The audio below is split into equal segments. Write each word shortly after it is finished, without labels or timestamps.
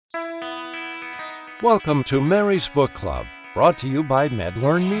Welcome to Mary's Book Club, brought to you by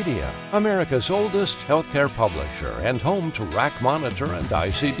MedLearn Media, America's oldest healthcare publisher and home to Rack Monitor and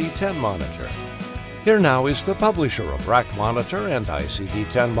ICD-10 Monitor. Here now is the publisher of Rack Monitor and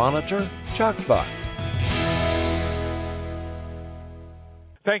ICD-10 Monitor, Chuck Buck.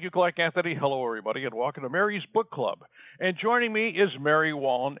 Thank you, Clark Anthony. Hello, everybody, and welcome to Mary's Book Club. And joining me is Mary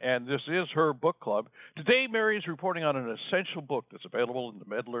Wallen, and this is her book club. Today, Mary is reporting on an essential book that's available in the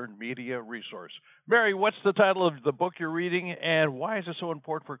MedLearn Media resource. Mary, what's the title of the book you're reading, and why is it so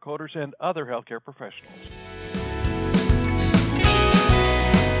important for coders and other healthcare professionals?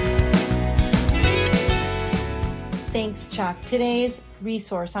 Thanks, Chuck. Today's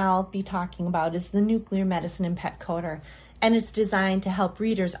resource I'll be talking about is the Nuclear Medicine and Pet Coder, and it's designed to help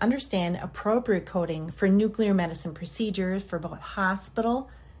readers understand appropriate coding for nuclear medicine procedures for both hospital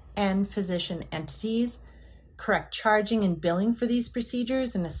and physician entities, correct charging and billing for these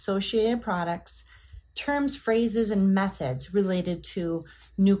procedures and associated products, terms, phrases, and methods related to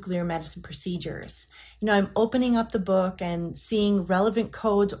nuclear medicine procedures. I'm opening up the book and seeing relevant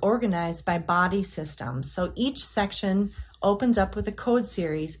codes organized by body systems. So each section opens up with a code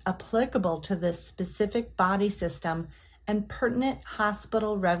series applicable to the specific body system and pertinent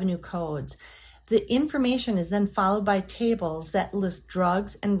hospital revenue codes. The information is then followed by tables that list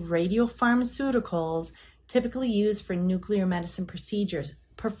drugs and radiopharmaceuticals typically used for nuclear medicine procedures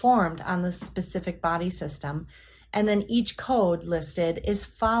performed on the specific body system. And then each code listed is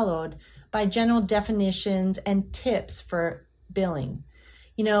followed by general definitions and tips for billing.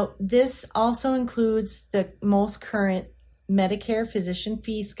 This also includes the most current Medicare physician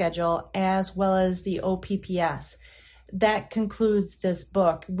fee schedule as well as the OPPS. That concludes this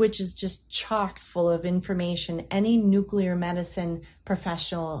book, which is just chock full of information any nuclear medicine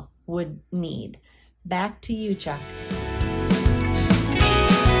professional would need. Back to you, Chuck.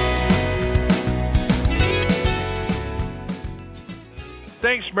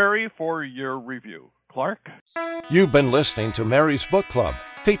 Thanks, Mary, for your review. Clark? You've been listening to Mary's Book Club,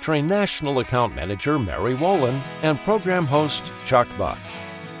 featuring National Account Manager Mary Wallen and program host Chuck Buck.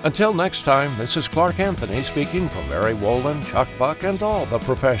 Until next time, this is Clark Anthony speaking for Mary Wallen, Chuck Buck, and all the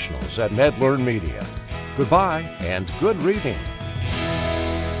professionals at MedLearn Media. Goodbye and good reading.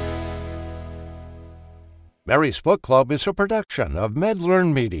 Mary's Book Club is a production of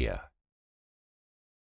MedLearn Media.